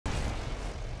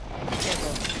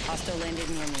Hostile landed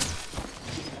near me.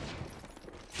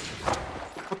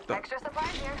 What the? Extra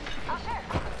supplies here. I'll share.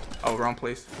 Oh, wrong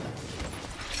place.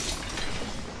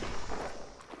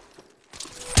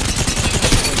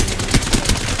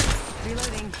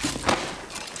 Reloading.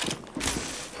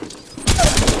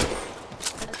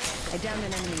 I downed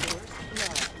an enemy.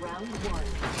 Round one.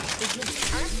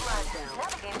 First blood. Now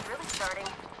the game's really starting.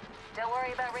 Don't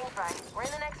worry about ring fry. We're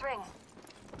in the next ring.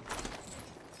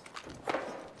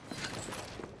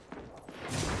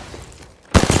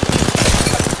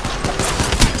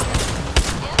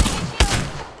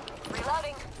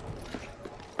 Reloading.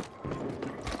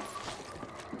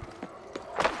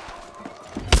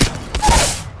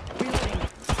 Reloading.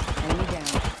 Enemy down.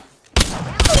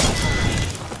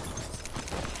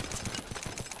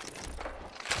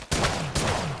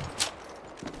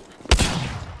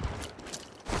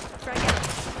 Frag out.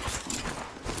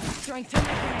 Throwing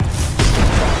thermite grenade.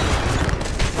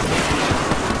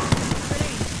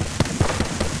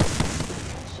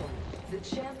 The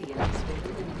champion has been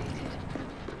eliminated.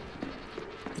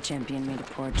 The champion made a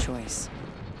poor choice.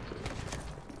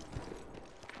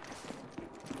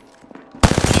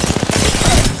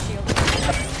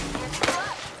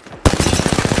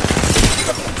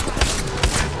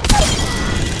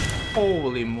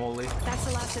 Holy moly. That's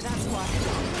the last of that squad.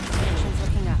 Tension's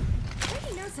looking up.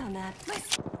 Taking notes on that.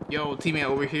 Nice. Yo, teammate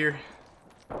over here.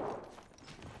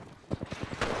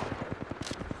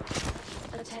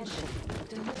 Attention.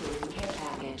 Delivering care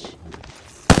package.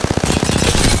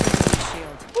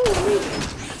 Shield.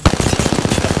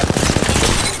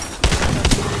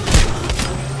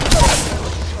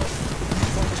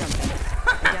 Won't jump in.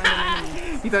 Down an enemy.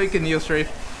 You thought you could kneel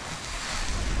strafe.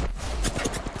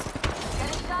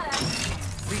 Getting shot at.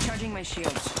 Recharging my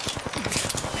shield.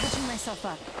 Patching myself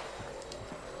up.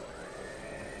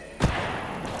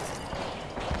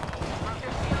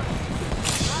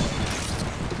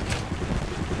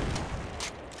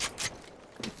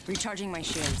 Recharging my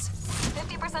shields.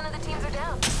 50% of the teams are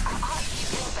down. Our odds keep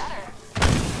getting better.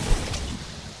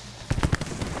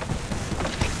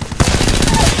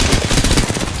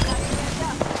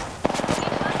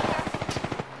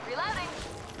 Reloading.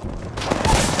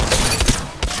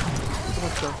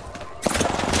 What the?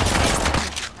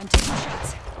 I'm taking shots.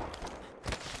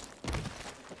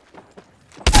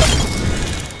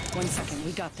 1 second,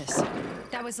 we got this.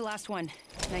 That was the last one.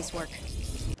 Nice work.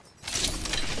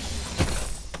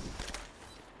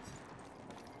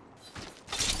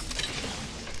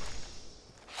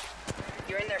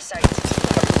 You're in their sight.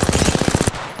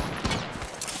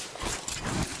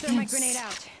 Throw my grenade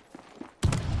out.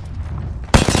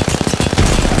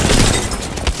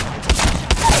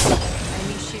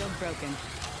 Enemy shield broken.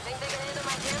 Think they can handle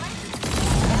my camera?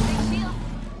 Big shield.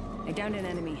 I downed an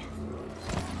enemy.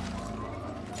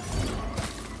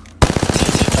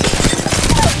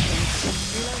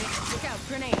 Reloading. Look out,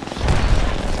 grenade.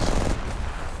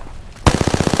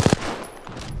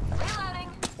 Reloading.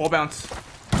 Wall bounce.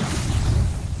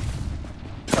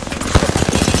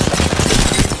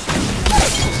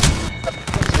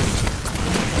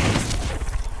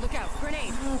 Look out,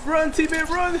 grenade. Run, teammate,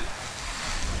 run!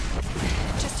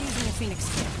 Just using a phoenix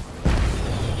kit.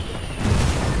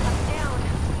 I'm down.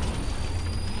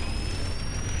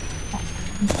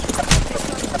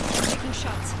 Taking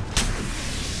shots.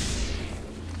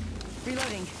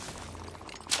 Reloading.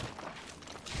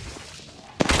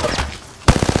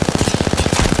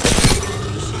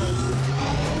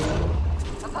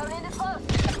 Opponent is close.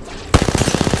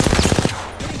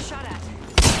 Getting shot at.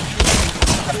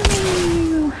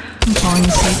 I'm falling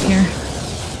asleep here.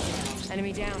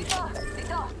 Enemy down.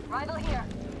 It's off. Rival here.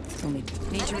 Only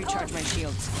need to recharge my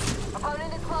shields.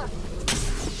 Opponent is close.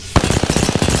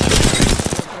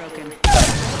 Broken.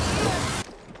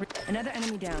 Another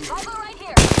enemy down. Rival right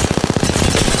here.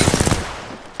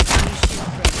 Enemy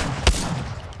shield broken.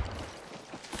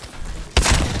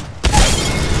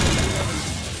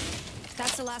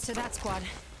 That's the last of that squad.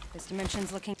 This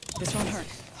dimension's looking. This won't hurt.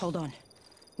 Hold on.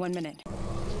 1 minute.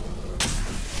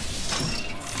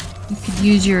 You could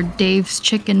use your Dave's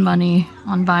chicken money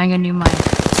on buying a new mic.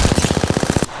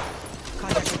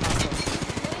 Contact with hostile.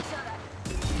 Getting shot at.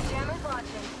 Jammer's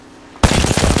launching.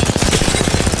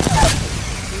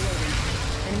 Reloading.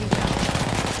 Enemy down.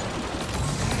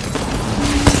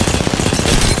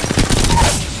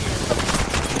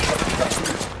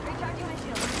 Recharging my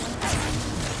shield.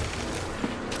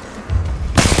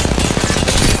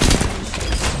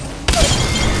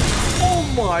 Oh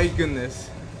my goodness.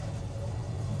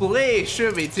 Play,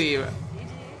 should be team.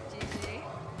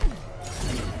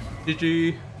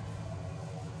 GG.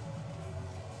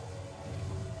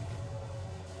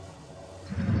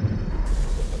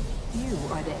 Near You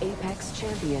are the Apex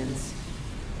champions.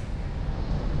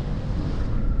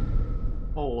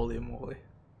 Holy moly.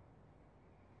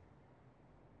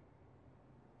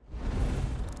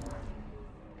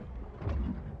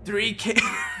 $3K.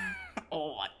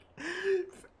 Oh my.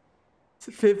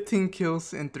 15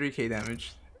 kills and 3K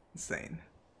damage. Insane.